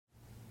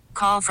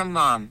Call from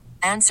mom.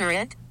 Answer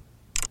it.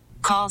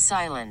 Call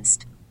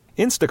silenced.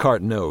 Instacart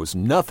knows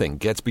nothing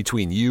gets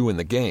between you and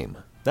the game.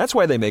 That's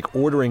why they make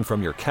ordering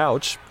from your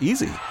couch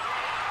easy.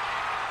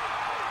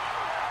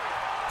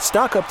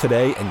 Stock up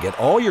today and get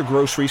all your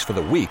groceries for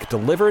the week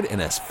delivered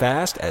in as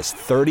fast as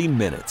 30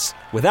 minutes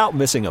without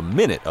missing a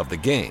minute of the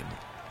game.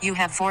 You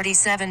have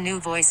 47 new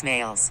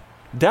voicemails.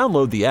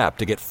 Download the app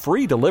to get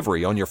free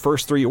delivery on your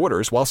first 3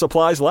 orders while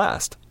supplies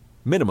last.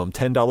 Minimum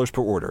 $10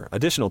 per order.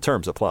 Additional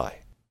terms apply.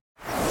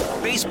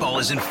 Baseball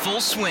is in full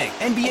swing.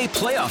 NBA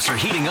playoffs are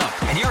heating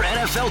up, and your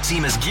NFL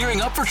team is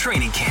gearing up for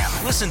training camp.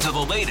 Listen to the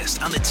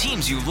latest on the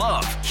teams you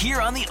love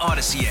here on the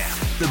Odyssey app.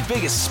 The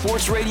biggest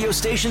sports radio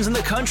stations in the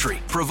country,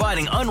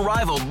 providing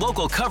unrivaled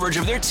local coverage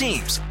of their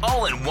teams,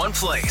 all in one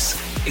place.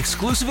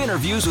 Exclusive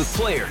interviews with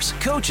players,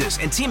 coaches,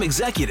 and team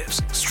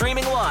executives,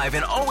 streaming live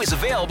and always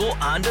available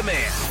on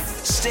demand.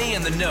 Stay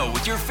in the know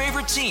with your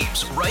favorite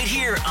teams right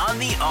here on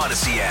the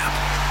Odyssey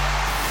app.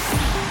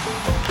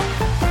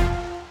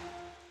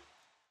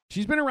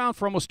 She's been around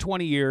for almost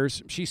 20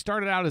 years. She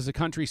started out as a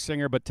country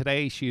singer, but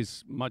today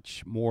she's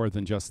much more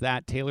than just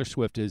that. Taylor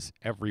Swift is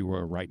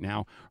everywhere right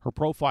now. Her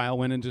profile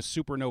went into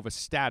supernova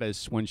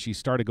status when she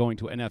started going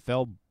to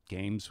NFL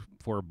games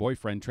for her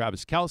boyfriend,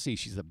 Travis Kelce.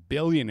 She's a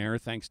billionaire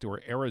thanks to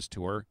her Eras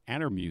Tour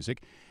and her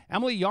music.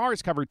 Emily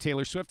Yars covered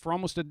Taylor Swift for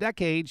almost a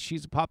decade.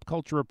 She's a pop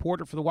culture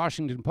reporter for the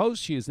Washington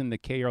Post. She is in the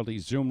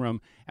KRLD Zoom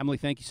room. Emily,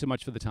 thank you so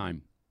much for the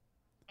time.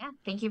 Yeah,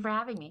 thank you for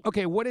having me.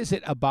 Okay, what is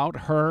it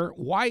about her?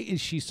 Why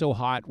is she so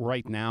hot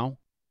right now?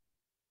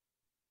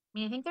 I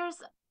mean, I think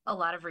there's a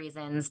lot of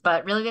reasons,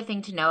 but really the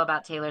thing to know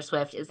about Taylor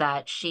Swift is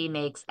that she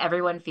makes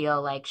everyone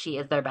feel like she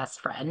is their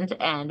best friend.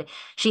 And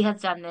she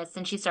has done this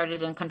since she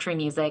started in country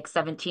music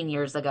 17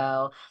 years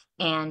ago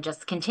and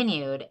just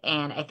continued.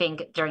 And I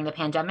think during the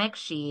pandemic,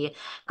 she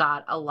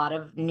got a lot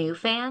of new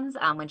fans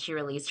when she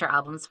released her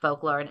albums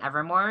Folklore and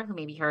Evermore, who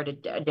maybe heard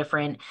a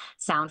different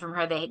sound from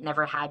her they had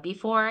never had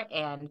before.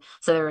 And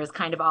so there was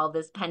kind of all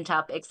this pent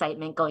up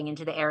excitement going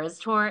into the Eras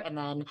Tour. And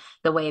then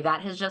the way that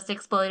has just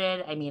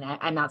exploded, I mean,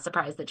 I'm not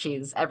surprised that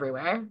she's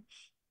everywhere.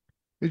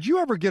 Did you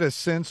ever get a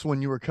sense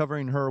when you were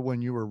covering her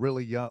when you were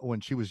really young, when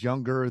she was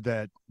younger,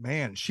 that,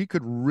 man, she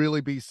could really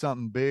be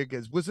something big?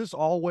 Was this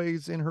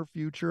always in her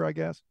future, I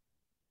guess?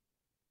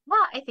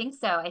 Yeah, I think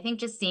so. I think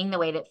just seeing the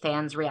way that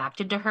fans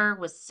reacted to her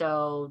was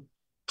so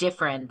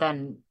different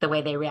than the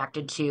way they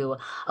reacted to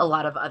a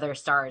lot of other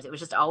stars. It was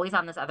just always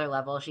on this other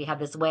level. She had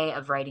this way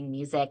of writing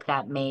music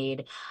that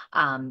made,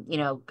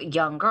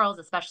 young girls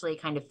especially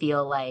kind of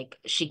feel like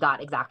she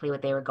got exactly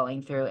what they were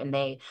going through, and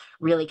they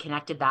really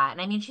connected that.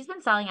 And I mean, she's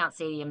been selling out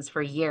stadiums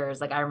for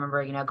years. Like I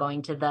remember,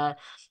 going to the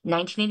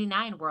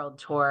 1989 World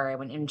Tour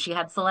and she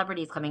had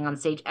celebrities coming on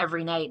stage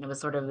every night, and it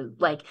was sort of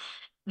like,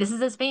 this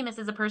is as famous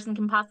as a person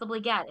can possibly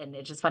get. And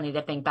it's just funny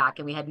to think back,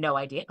 and we had no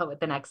idea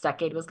what the next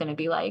decade was going to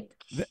be like.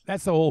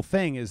 That's the whole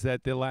thing, is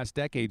that the last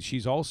decade,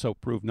 she's also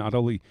proved not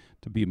only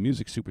to be a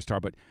music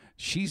superstar, but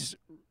she's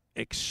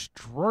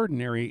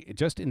extraordinary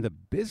just in the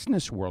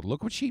business world.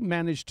 Look what she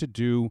managed to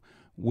do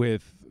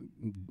with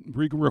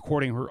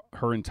re-recording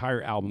her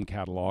entire album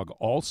catalog.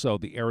 Also,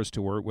 the Eras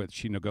Tour, which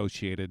she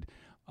negotiated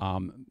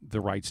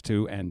the rights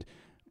to, and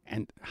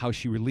how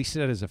she released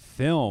it as a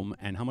film,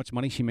 and how much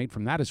money she made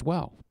from that as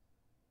well.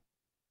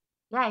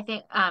 Yeah, I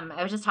think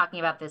I was just talking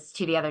about this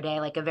too the other day,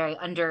 like a very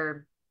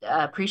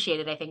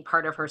underappreciated, I think,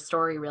 part of her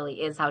story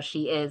really is how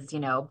she is,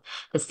 the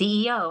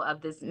CEO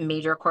of this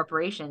major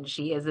corporation.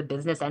 She is a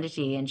business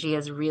entity, and she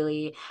has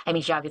really, I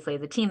mean, she obviously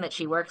has a team that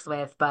she works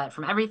with, but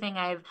from everything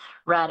I've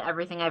read,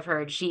 everything I've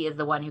heard, she is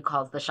the one who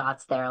calls the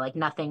shots there. Like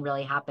nothing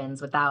really happens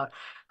without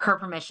her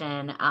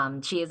permission.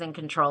 She is in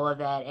control of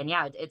it. And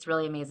yeah, it's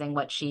really amazing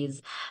what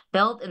she's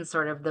built and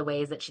sort of the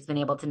ways that she's been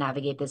able to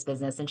navigate this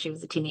business since she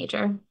was a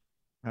teenager.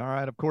 All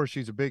right. Of course,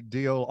 she's a big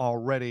deal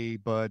already,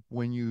 but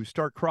when you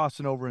start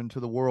crossing over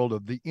into the world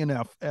of the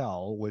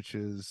NFL, which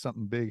is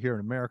something big here in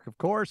America, of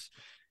course,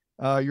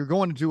 you're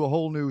going into a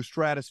whole new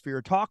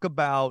stratosphere. Talk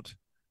about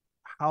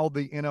how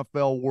the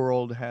NFL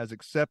world has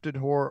accepted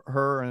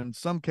her, and in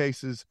some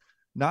cases,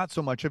 not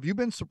so much. Have you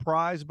been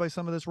surprised by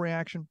some of this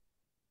reaction?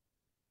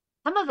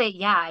 Some of it,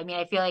 yeah. I mean,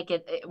 I feel like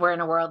we're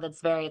in a world that's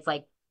it's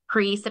like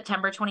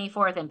pre-September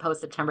 24th and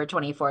post-September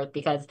 24th,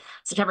 because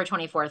September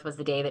 24th was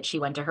the day that she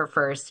went to her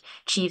first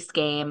Chiefs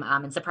game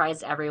and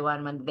surprised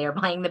everyone when they were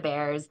playing the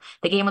Bears.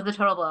 The game was a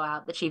total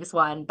blowout. The Chiefs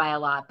won by a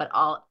lot, but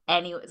all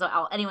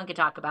anyone could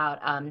talk about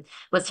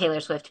was Taylor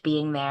Swift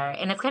being there.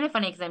 And it's kind of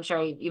funny because I'm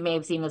sure you may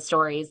have seen the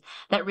stories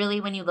that really,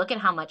 when you look at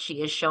how much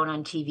she is shown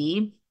on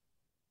TV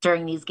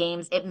during these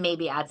games, it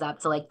maybe adds up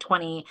to like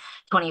 20,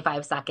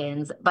 25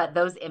 seconds. But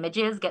those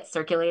images get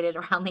circulated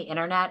around the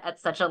internet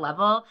at such a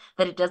level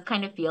that it does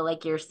kind of feel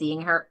like you're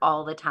seeing her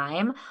all the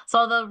time. So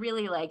although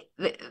really like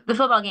the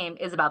football game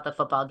is about the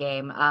football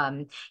game,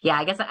 yeah,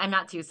 I guess I'm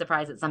not too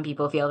surprised that some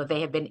people feel that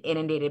they have been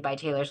inundated by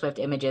Taylor Swift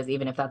images,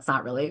 even if that's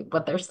not really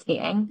what they're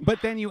seeing.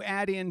 But then you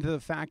add into the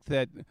fact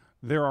that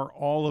there are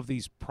all of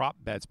these prop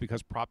bets,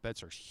 because prop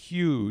bets are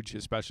huge,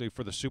 especially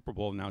for the Super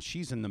Bowl. Now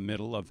she's in the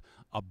middle of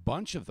a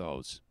bunch of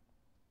those.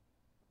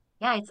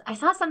 Yeah, I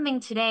saw something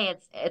today.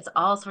 It's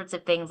all sorts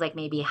of things, like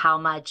maybe how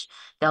much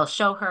they'll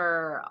show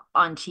her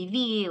on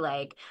TV,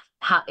 like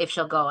how if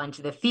she'll go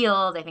onto the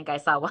field. I think I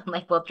saw one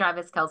like, will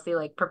Travis Kelce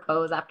like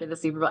propose after the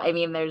Super Bowl? I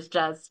mean, there's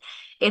just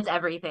it's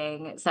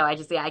everything. So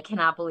I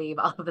cannot believe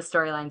all of the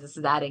storylines this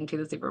is adding to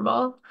the Super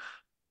Bowl.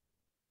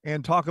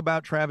 And talk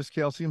about Travis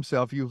Kelce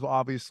himself. You've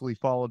obviously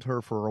followed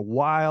her for a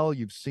while.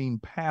 You've seen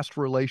past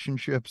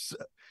relationships,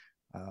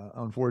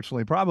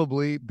 unfortunately,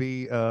 probably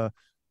be a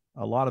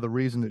lot of the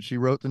reason that she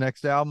wrote the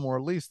next album, or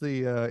at least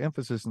the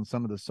emphasis in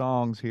some of the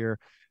songs here.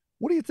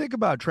 What do you think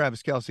about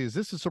Travis Kelce? Is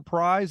this a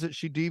surprise that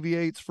she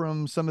deviates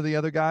from some of the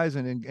other guys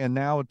and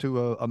now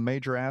to a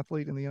major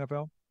athlete in the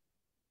NFL?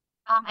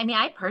 I mean,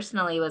 I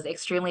personally was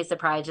extremely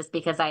surprised just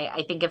because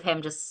I think of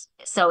him just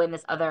so in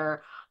this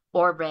other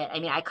orbit.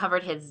 I mean, I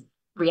covered his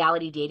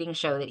reality dating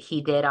show that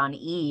he did on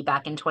E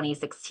back in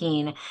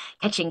 2016,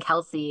 Catching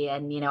Kelsey.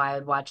 And, I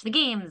would watch the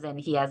games and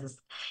he has this,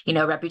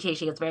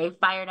 reputation. He gets very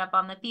fired up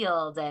on the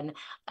field. And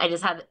I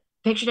just had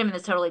pictured him in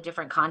this totally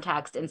different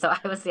context. And so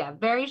I was,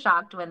 very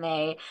shocked when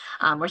they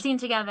were seen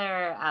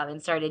together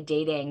and started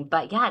dating.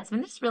 But yeah, it's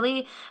been this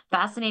really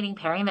fascinating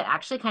pairing that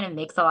actually kind of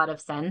makes a lot of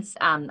sense.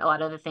 A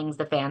lot of the things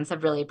the fans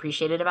have really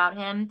appreciated about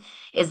him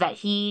is that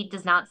he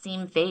does not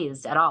seem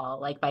phased at all,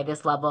 like by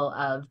this level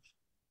of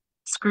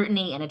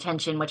scrutiny and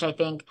attention, which I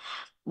think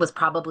was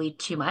probably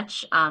too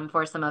much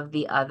for some of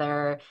the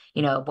other,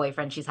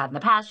 boyfriends she's had in the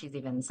past. She's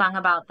even sung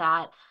about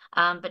that.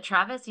 But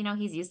Travis,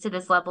 he's used to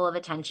this level of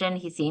attention.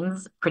 He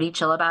seems pretty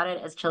chill about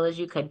it, as chill as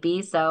you could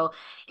be. So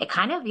it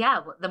kind of,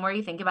 yeah, the more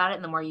you think about it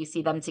and the more you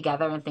see them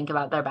together and think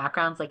about their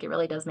backgrounds, like it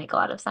really does make a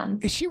lot of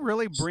sense. Is she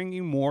really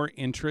bringing more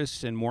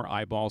interest and more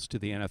eyeballs to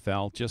the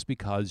NFL just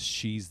because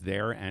she's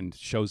there and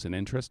shows an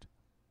interest?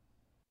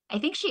 I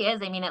think she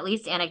is. I mean, at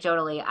least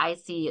anecdotally, I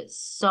see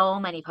so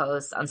many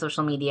posts on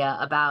social media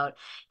about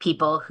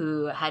people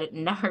who had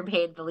never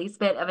paid the least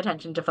bit of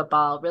attention to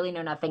football, really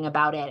know nothing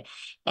about it,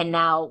 and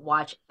now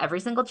watch every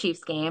single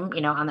Chiefs game,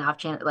 on the off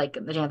chance, like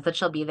the chance that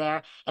she'll be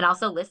there, and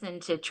also listen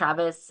to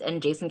Travis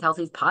and Jason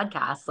Kelsey's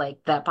podcast. Like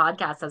that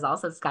podcast has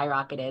also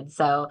skyrocketed.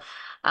 So,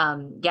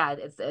 yeah,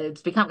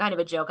 it's become kind of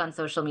a joke on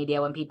social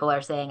media when people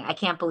are saying, "I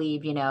can't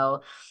believe,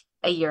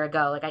 a year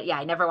ago, like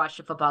I never watched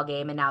a football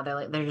game, and now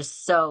they're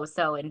just so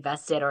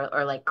invested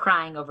or like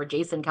crying over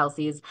Jason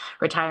Kelsey's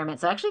retirement."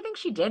 So I actually think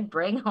she did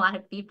bring a lot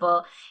of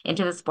people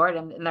into the sport,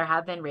 and there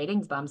have been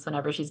ratings bumps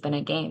whenever she's been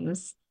at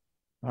games.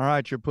 All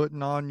right, you're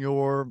putting on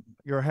your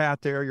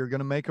hat there. You're going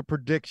to make a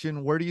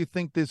prediction. Where do you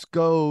think this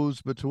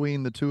goes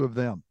between the two of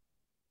them?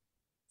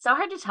 So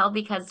hard to tell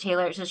because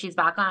Taylor, so she's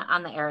back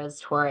on the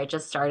Eras tour. It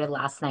just started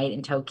last night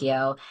in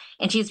Tokyo,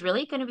 and she's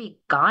really going to be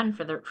gone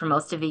for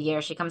most of the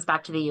year. She comes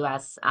back to the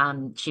U.S.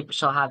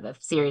 She'll have a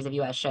series of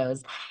U.S.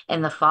 shows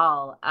in the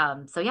fall.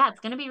 So yeah, it's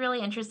going to be really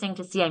interesting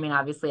to see. I mean,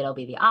 obviously it'll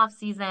be the off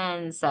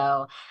season,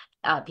 so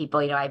people,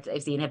 I've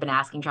seen have been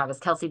asking Travis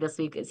Kelce this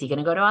week, is he going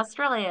to go to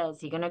Australia?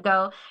 Is he going to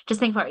go? Just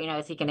think for,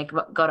 is he going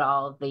to go to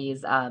all of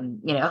these,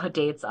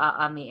 dates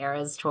on the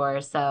Eras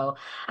tour? So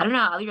I don't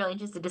know. I'll be really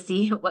interested to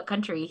see what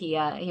country he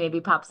maybe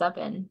pops up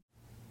in.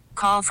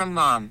 Call from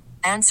mom.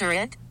 Answer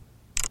it.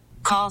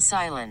 Call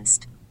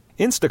silenced.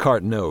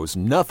 Instacart knows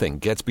nothing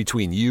gets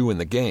between you and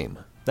the game.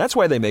 That's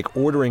why they make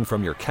ordering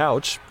from your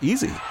couch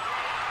easy.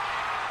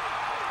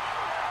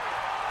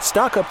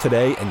 Stock up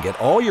today and get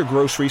all your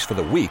groceries for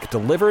the week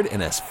delivered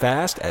in as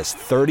fast as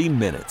 30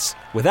 minutes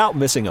without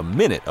missing a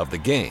minute of the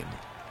game.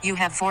 You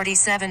have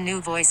 47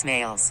 new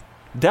voicemails.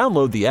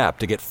 Download the app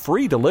to get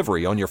free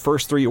delivery on your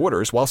first 3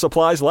 orders while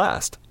supplies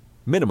last.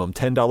 Minimum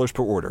 $10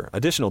 per order.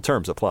 Additional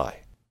terms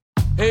apply.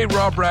 Hey,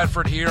 Rob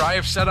Bradford here. I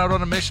have set out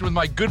on a mission with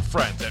my good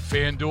friends at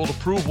FanDuel to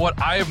prove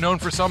what I have known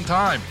for some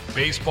time.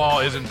 Baseball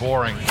isn't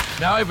boring.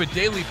 Now I have a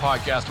daily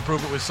podcast to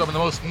prove it with some of the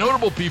most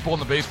notable people in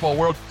the baseball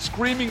world,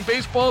 screaming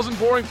baseball isn't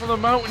boring from the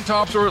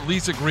mountaintops, or at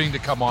least agreeing to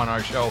come on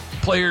our show.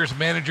 Players,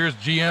 managers,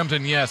 GMs,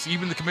 and yes,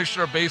 even the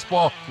commissioner of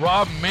baseball,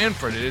 Rob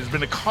Manfred. It has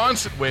been a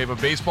constant wave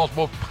of baseball's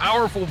most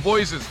powerful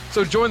voices.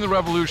 So join the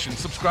revolution.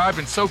 Subscribe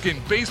and soak in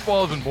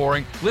Baseball Isn't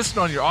Boring. Listen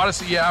on your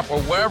Odyssey app or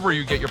wherever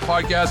you get your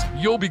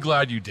podcasts. You'll be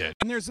glad you did.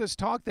 And there's this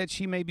talk that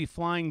she may be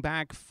flying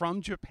back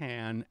from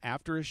Japan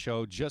after a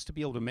show just to be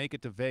able to make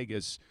it to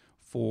Vegas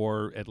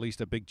for at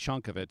least a big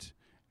chunk of it,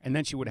 and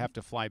then she would have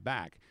to fly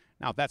back.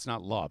 Now, if that's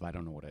not love, I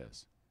don't know what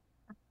is.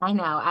 I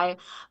know. I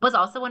was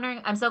also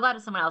wondering, I'm so glad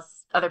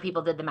other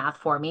people did the math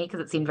for me because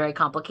it seemed very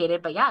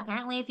complicated. But yeah,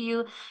 apparently if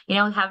you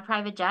have a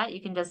private jet,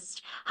 you can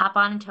just hop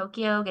on in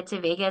Tokyo, get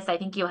to Vegas. I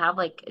think you have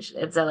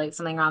it's like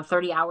something around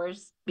 30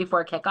 hours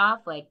before kickoff.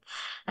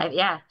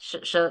 Yeah,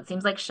 it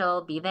seems like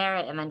she'll be there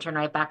and then turn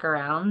right back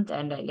around.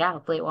 And yeah,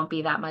 hopefully it won't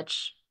be that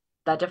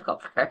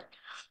difficult for her.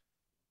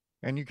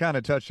 And you kind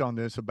of touched on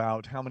this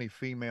about how many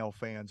female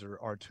fans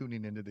are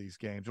tuning into these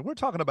games. And we're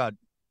talking about,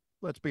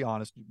 let's be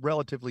honest,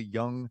 relatively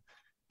young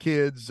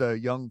kids,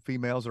 young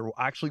females are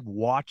actually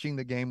watching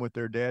the game with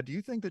their dad. Do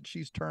you think that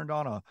she's turned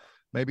on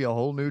maybe a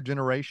whole new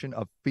generation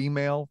of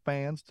female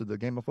fans to the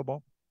game of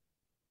football?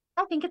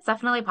 I think it's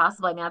definitely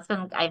possible. I mean, that's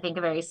been, I think,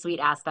 a very sweet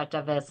aspect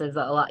of this is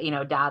a lot,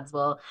 dads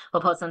will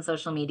post on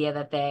social media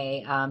that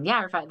they,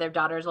 their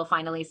daughters will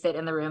finally sit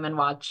in the room and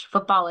watch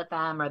football with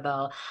them, or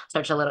they'll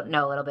start to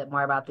know a little bit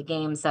more about the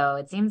game. So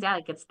it seems,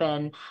 like it's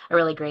been a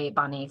really great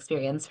bonding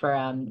experience for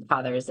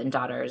fathers and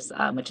daughters,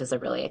 which is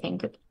I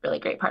think, really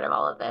great part of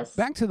all of this.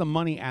 Back to the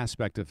money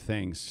aspect of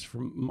things,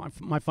 from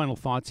my final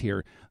thoughts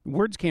here,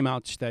 words came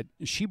out that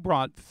she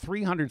brought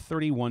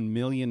 $331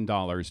 million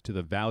to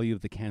the value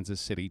of the Kansas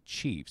City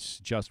Chiefs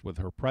just with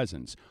her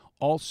presence.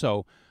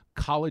 Also,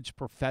 college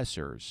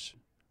professors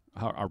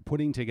are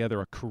putting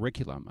together a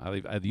curriculum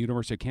at the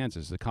University of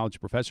Kansas. The college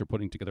professor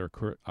putting together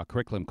a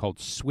curriculum called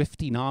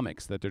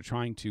Swiftynomics that they're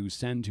trying to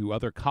send to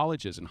other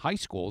colleges and high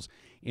schools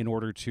in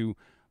order to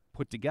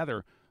put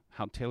together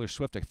how Taylor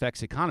Swift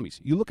affects economies.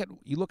 You look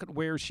at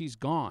where she's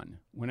gone.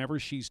 Whenever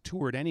she's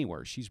toured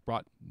anywhere, she's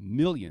brought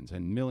millions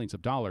and millions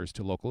of dollars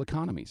to local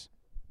economies.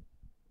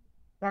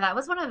 Yeah, that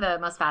was one of the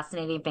most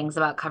fascinating things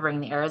about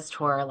covering the Eras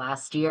Tour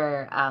last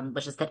year,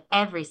 was just that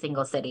every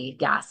single city,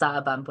 saw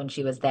a bump when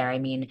she was there. I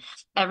mean,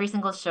 every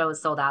single show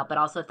was sold out, but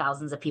also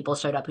thousands of people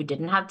showed up who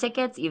didn't have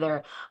tickets,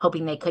 either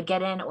hoping they could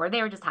get in, or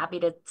they were just happy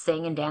to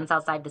sing and dance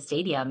outside the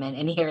stadium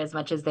and hear as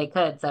much as they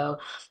could. So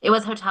it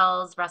was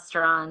hotels,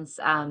 restaurants,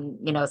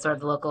 sort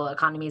of the local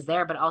economies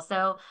there, but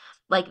also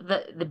like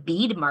the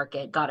bead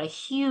market got a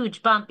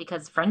huge bump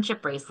because friendship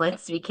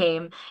bracelets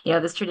became,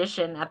 this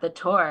tradition at the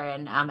tour.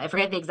 And I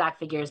forget the exact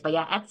figures, but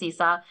Etsy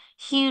saw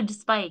huge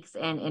spikes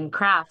in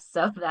crafts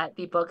so that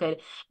people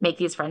could make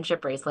these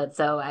friendship bracelets.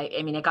 So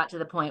I mean, it got to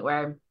the point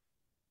where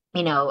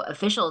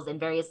officials in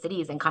various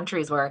cities and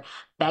countries were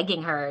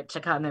begging her to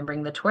come and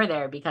bring the tour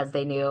there because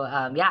they knew,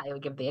 it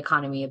would give the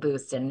economy a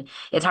boost. And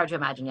it's hard to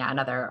imagine,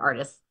 another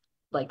artist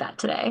like that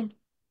today.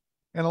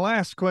 And the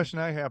last question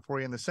I have for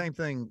you, and the same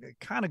thing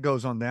kind of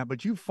goes on that,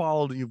 but you've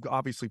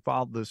obviously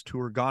followed this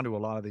tour, gone to a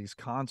lot of these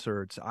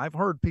concerts. I've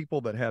heard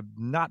people that have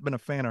not been a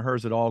fan of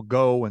hers at all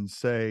go and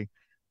say,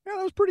 yeah,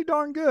 that was pretty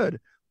darn good.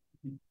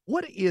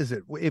 What is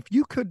it? If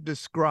you could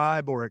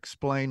describe or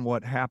explain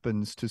what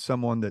happens to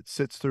someone that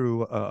sits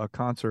through a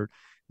concert,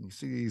 and you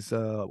see these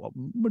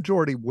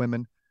majority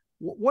women,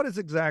 what is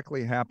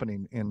exactly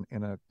happening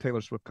in a Taylor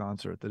Swift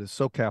concert that is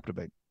so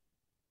captivating?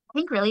 I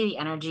think really the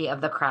energy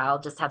of the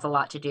crowd just has a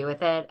lot to do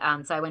with it.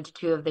 So I went to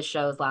 2 of the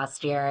shows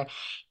last year,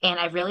 and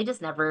I've really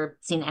just never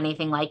seen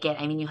anything like it.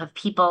 I mean, you have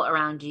people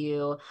around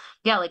you,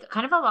 like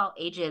kind of of all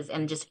ages,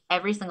 and just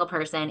every single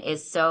person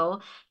is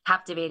so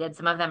captivated.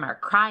 Some of them are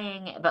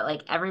crying, but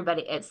like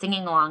everybody is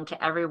singing along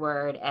to every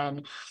word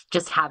and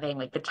just having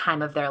like the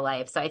time of their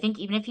life. So I think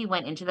even if you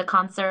went into the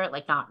concert,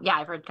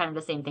 I've heard kind of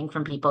the same thing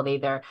from people. They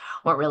either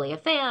weren't really a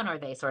fan or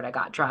they sort of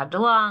got dragged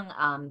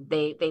along.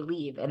 They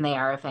leave and they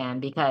are a fan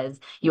because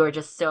you are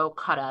just so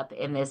caught up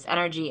in this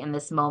energy in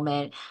this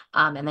moment.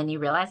 And then you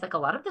realize like a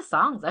lot of the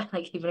songs,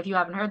 like even if you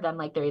haven't heard them,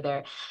 like they're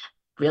either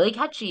really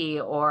catchy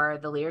or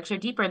the lyrics are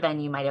deeper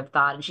than you might have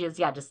thought. And she is,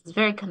 just this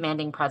very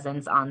commanding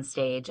presence on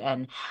stage.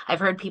 And I've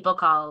heard people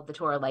call the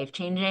tour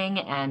life-changing,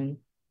 and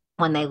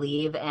when they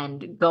leave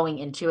and going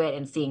into it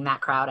and seeing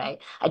that crowd, I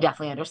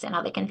definitely understand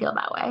how they can feel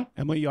that way.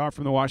 Emily Yar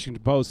from the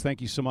Washington Post,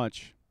 thank you so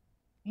much.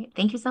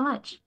 Thank you so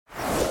much.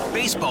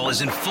 Baseball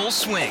is in full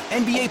swing.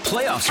 NBA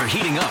playoffs are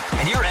heating up,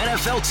 and your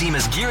NFL team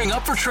is gearing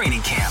up for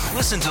training camp.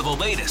 Listen to the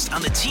latest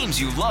on the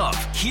teams you love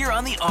here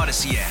on the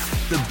Odyssey app.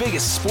 The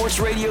biggest sports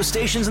radio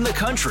stations in the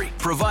country,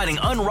 providing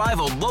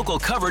unrivaled local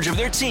coverage of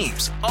their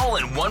teams, all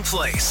in one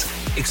place.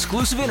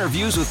 Exclusive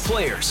interviews with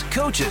players,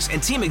 coaches,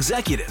 and team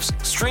executives,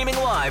 streaming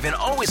live and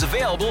always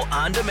available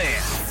on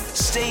demand.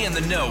 Stay in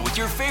the know with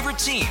your favorite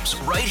teams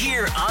right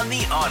here on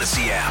the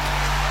Odyssey app.